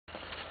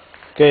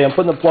Okay, I'm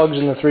putting the plugs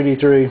in the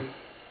 3D3.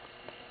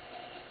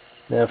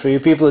 Now for you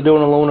people that are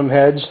doing aluminum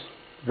heads,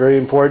 very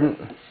important.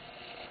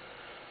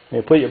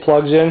 When you put your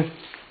plugs in,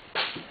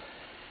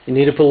 you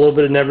need to put a little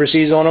bit of never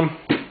sees on them.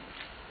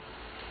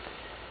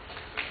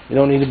 You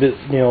don't need a bit,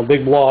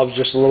 big blobs,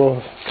 just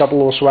a couple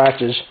little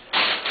swatches.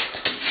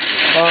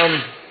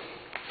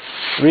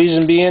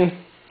 Reason being,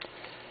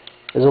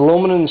 as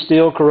aluminum and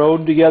steel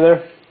corrode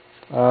together,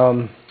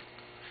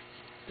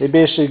 they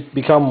basically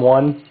become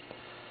one.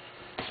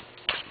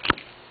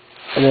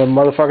 And then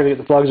motherfucker to get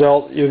the plugs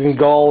out, you can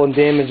gall and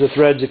damage the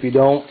threads if you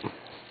don't.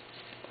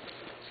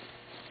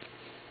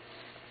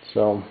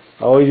 So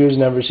I always use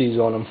never sees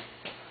on them.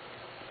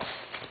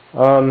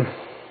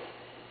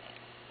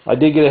 I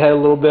did get ahead a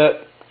little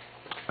bit.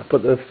 I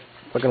put the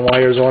fucking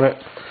wires on it.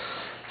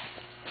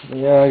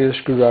 Yeah, I get a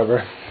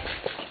screwdriver.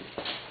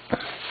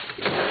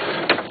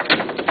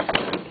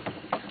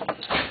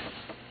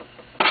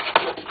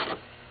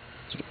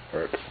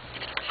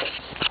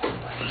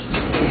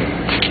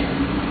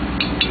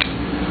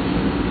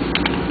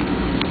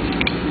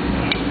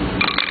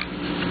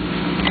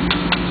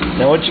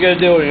 Now what you gotta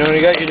do,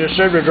 you got your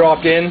distributor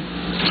dropped in,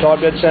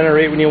 top dead center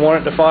right when you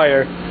want it to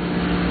fire.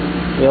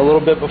 A little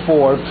bit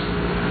before.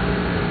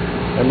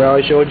 Remember how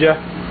I showed you?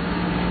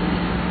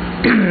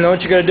 Now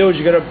what you gotta do is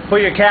you gotta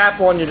put your cap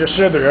on your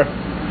distributor.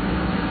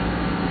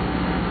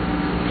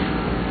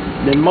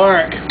 Then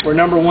mark where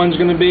number 1's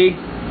gonna be.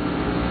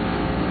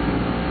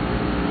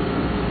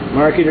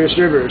 Mark your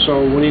distributor.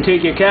 So when you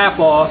take your cap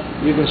off,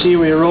 you can see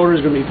where your rotor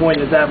is gonna be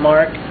pointing at that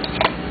mark.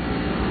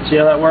 See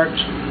how that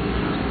works?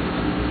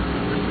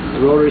 The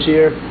rotor's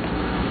here.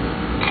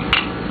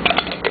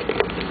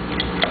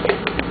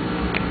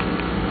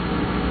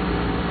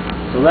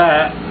 So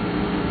that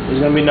is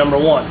going to be number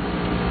 1.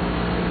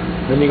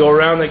 Then you go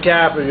around the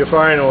cap of your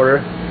firing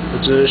order,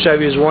 which is a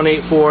Chevy's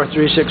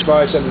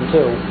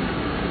 184-36572.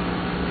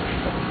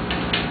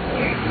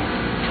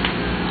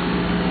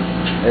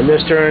 And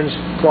this turns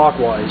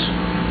clockwise.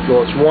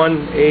 So it's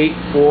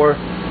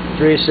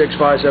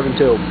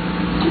 184-36572.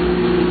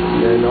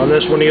 And on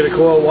this one you get a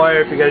coil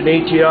wire. If you got an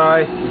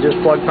HEI, you just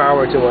plug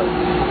power to it.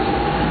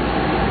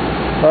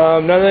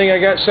 Another thing I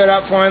got set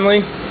up finally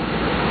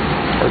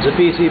is a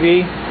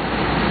PCB.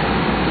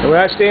 And what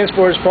that stands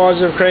for is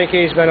positive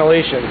crankcase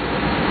ventilation.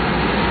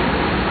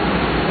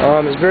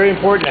 It's very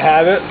important to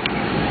have it.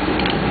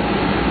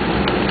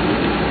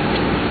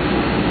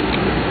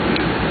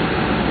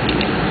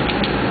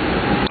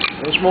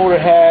 This motor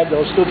had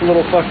those stupid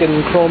little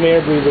fucking chrome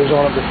air breathers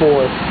on it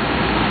before.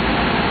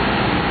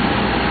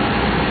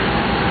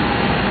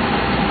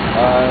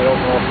 I don't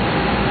know if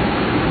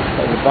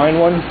I can find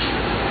one,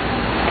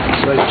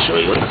 so I can show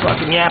you what the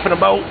fucking yapping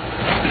about.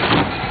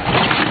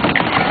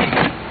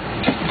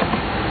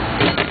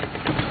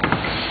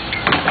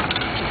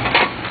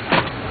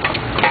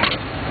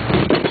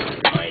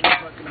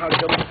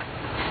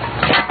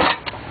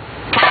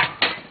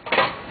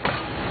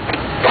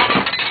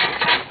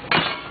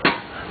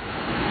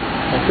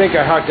 I think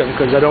I hucked them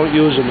because I don't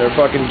use them, they're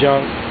fucking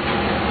junk.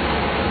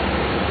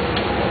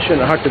 I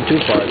shouldn't have hucked them too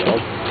far though.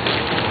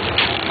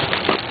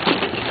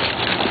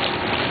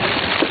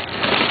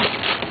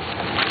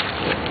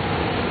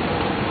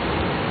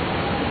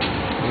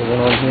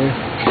 On here.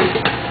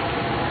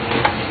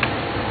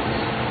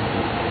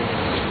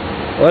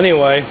 Well,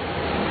 anyway,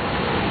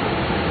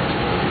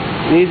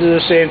 these are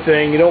the same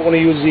thing. You don't want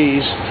to use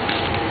these,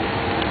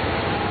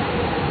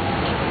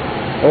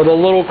 or the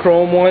little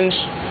chrome ones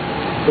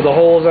with the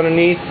holes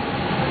underneath.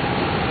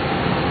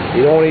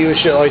 You don't want to use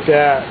shit like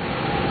that.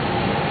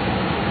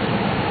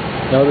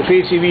 Now, what the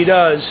PCB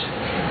does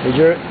is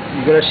you're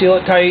going to seal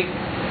it tight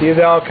to your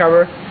valve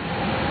cover.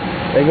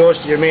 Then it goes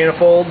to your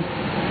manifold.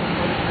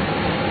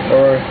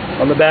 Or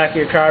on the back of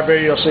your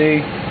carburetor you'll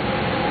see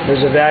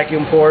there's a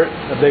vacuum port,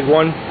 a big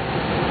one.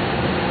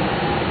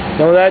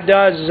 Now what that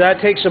does is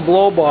that takes a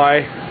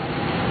blow-by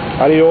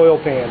out of your oil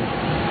pan.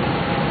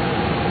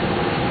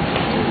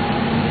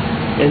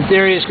 In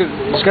theory it's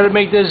going to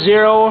make this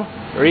 0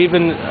 or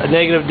even a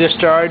negative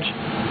discharge.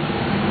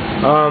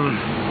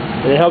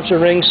 And it helps your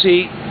ring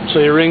seat so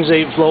your rings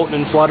ain't floating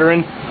and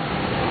fluttering.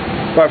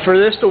 But for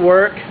this to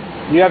work,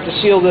 you have to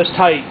seal this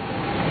tight.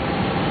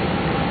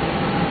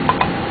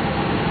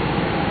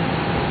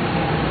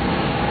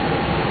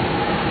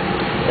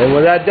 And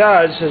what that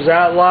does is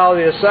that allows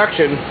the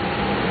suction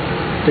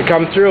to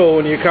come through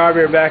when you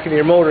carburetor back into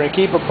your motor and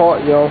keep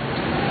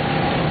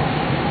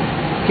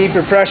keep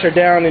your pressure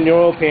down in your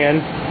oil pan.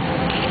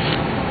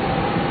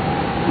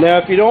 Now,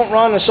 if you don't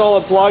run a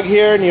solid plug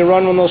here and you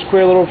run one of those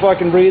queer little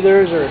fucking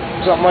breathers or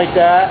something like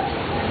that,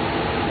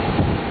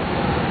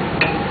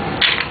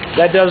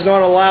 that does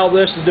not allow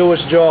this to do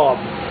its job.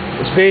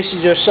 It's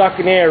basically just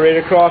sucking air right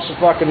across the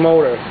fucking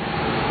motor.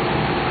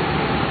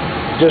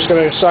 It's just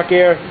going to suck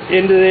air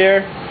into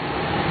there,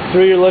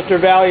 through your lifter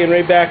valley and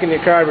right back in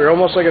your carburetor,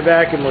 almost like a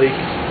vacuum leak.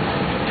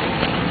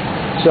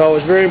 So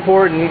it's very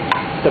important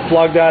to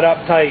plug that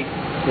up tight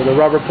with a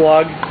rubber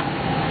plug.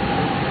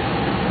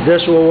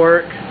 This will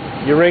work.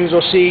 Your rings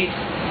will seat.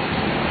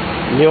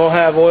 You don't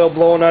have oil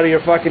blowing out of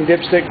your fucking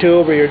dipstick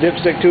tube, or your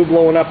dipstick tube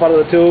blowing up out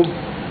of the tube.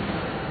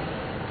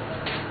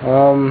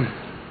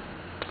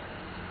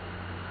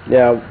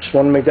 Yeah, just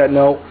want to make that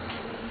note.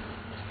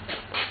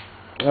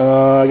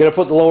 I gotta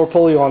put the lower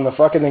pulley on. The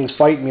fucking thing's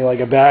fighting me like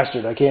a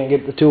bastard. I can't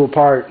get the two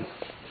apart.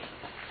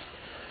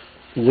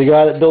 The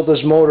guy that built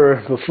this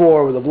motor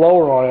before with a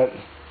blower on it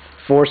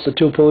forced the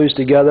two pulleys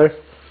together.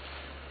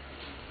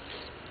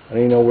 I don't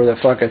even know where the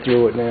fuck I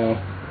threw it now.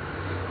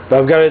 But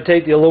I've got to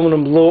take the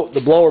aluminum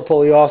the blower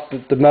pulley off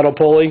the metal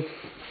pulley.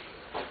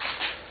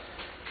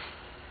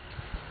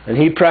 And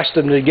he pressed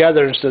them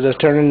together instead of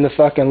turning the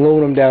fucking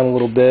aluminum down a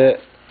little bit.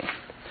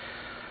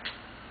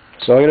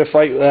 So I'm going to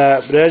fight with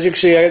that. But as you can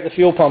see, I got the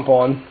fuel pump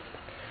on.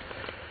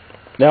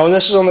 Now when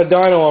this is on the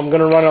dyno, I'm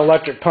going to run an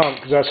electric pump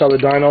because that's how the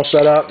dyno's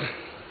set up.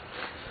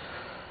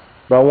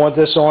 But I want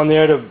this on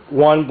there to,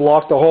 one,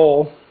 block the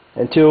hole,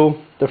 and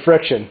two, the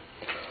friction.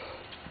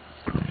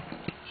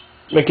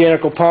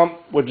 Mechanical pump,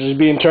 which is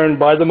being turned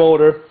by the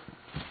motor,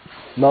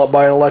 not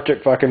by an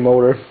electric fucking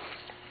motor.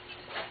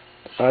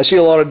 I see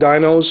a lot of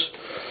dynos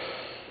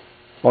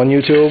on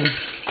YouTube.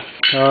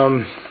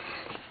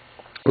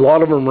 A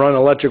lot of them run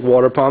electric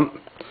water pump,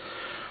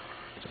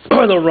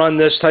 or they'll run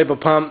this type of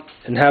pump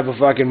and have a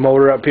fucking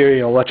motor up here,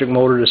 you know, electric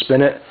motor to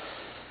spin it.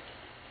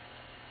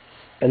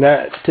 And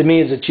that, to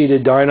me, is a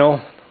cheated dyno.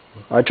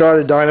 I try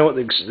to dyno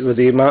with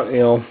the amount, you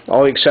know,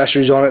 all the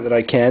accessories on it that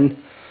I can.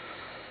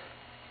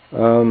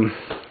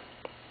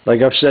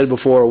 Like I've said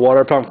before, a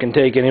water pump can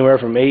take anywhere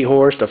from 8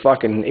 horse to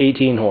fucking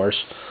 18 horse.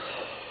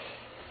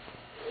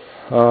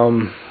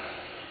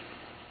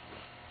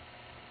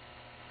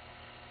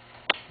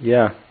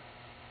 Yeah,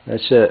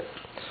 that's it.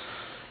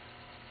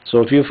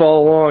 So if you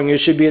follow along, you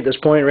should be at this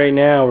point right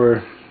now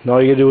where all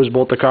you gotta do is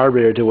bolt the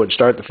carburetor to it and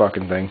start the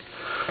fucking thing.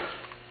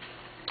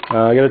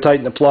 I gotta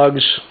tighten the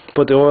plugs,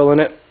 put the oil in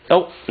it.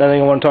 Oh, another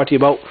thing I want to talk to you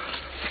about.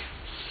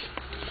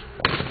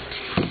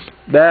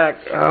 Back,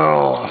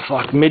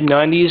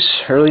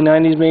 mid-90s, early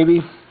 90s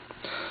maybe,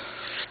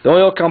 the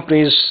oil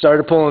companies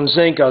started pulling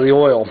zinc out of the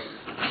oil.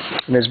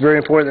 And it's very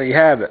important that you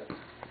have it.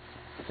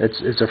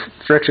 It's a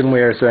friction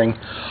wear thing.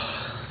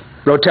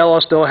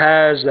 Rotella still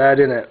has that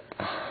in it.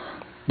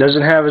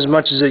 Doesn't have as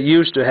much as it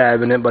used to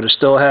have in it, but it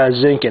still has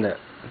zinc in it.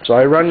 So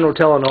I run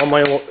Rotella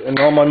in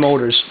all my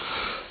motors.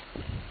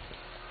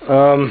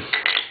 A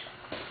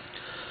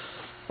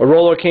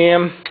roller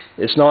cam,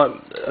 it's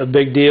not a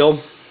big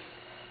deal.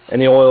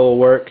 Any oil will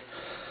work.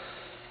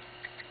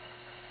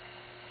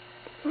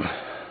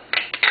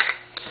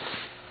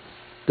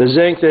 The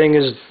zinc thing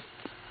is,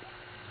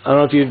 I don't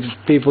know if you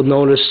people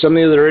noticed, some of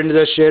you that are into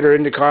this shit or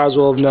into cars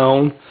will have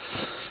known.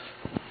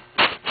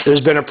 There's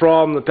been a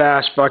problem the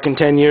past fucking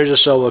 10 years or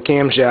so with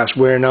camshafts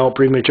wearing out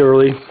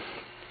prematurely.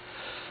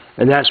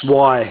 And that's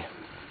why.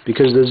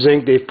 Because the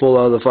zinc they've pulled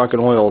out of the fucking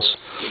oils.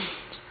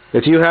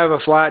 If you have a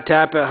flat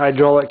tappet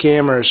hydraulic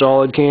cam or a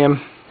solid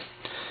cam,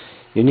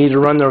 you need to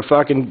run the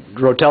fucking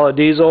Rotella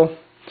diesel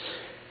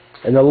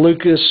and the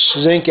Lucas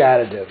zinc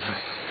additive.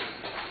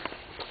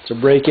 It's a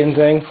break-in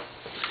thing.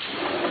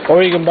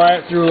 Or you can buy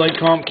it through like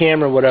Comp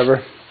Cam or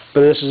whatever.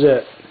 But this is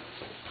it.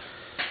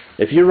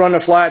 If you run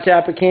a flat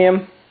tappet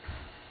cam,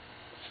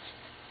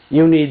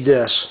 you need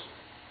this.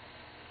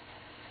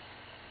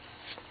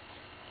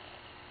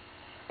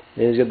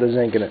 It's got the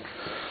zinc in it.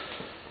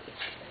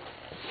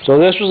 So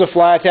this was a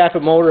flat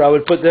tappet motor. I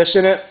would put this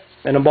in it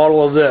and a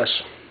bottle of this.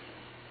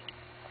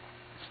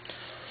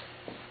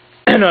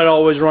 And I'd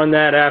always run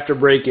that after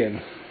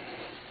break-in.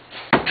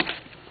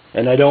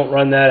 And I don't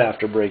run that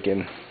after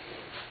break-in.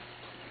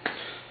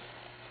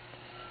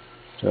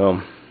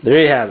 So, there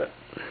you have it.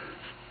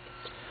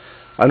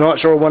 I'm not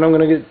sure when I'm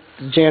going to get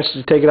the chance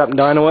to take it up and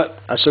dyno it.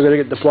 I still got to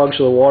get the plugs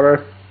for the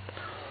water.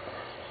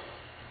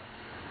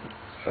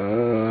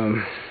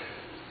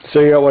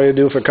 Figure out what to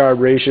do for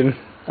carburation.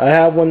 I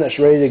have one that's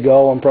ready to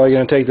go. I'm probably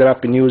going to take that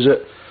up and use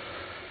it.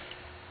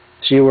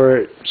 See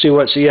what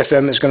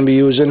CFM it's going to be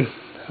using.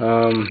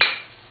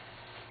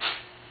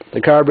 The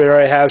carburetor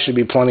I have should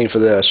be plenty for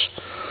this.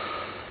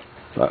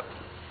 But,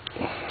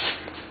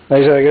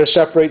 like I said, I got to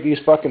separate these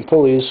fucking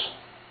pulleys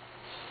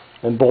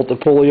and bolt the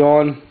pulley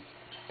on.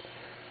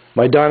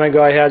 My dyno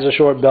guy has a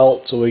short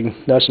belt, so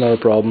that's not a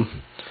problem.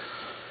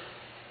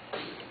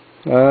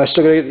 I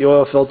still got to get the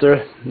oil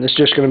filter. This is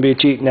just going to be a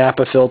cheap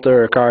Napa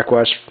filter or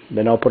CarQuest.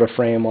 Then I'll put a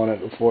frame on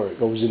it before it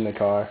goes in the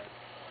car.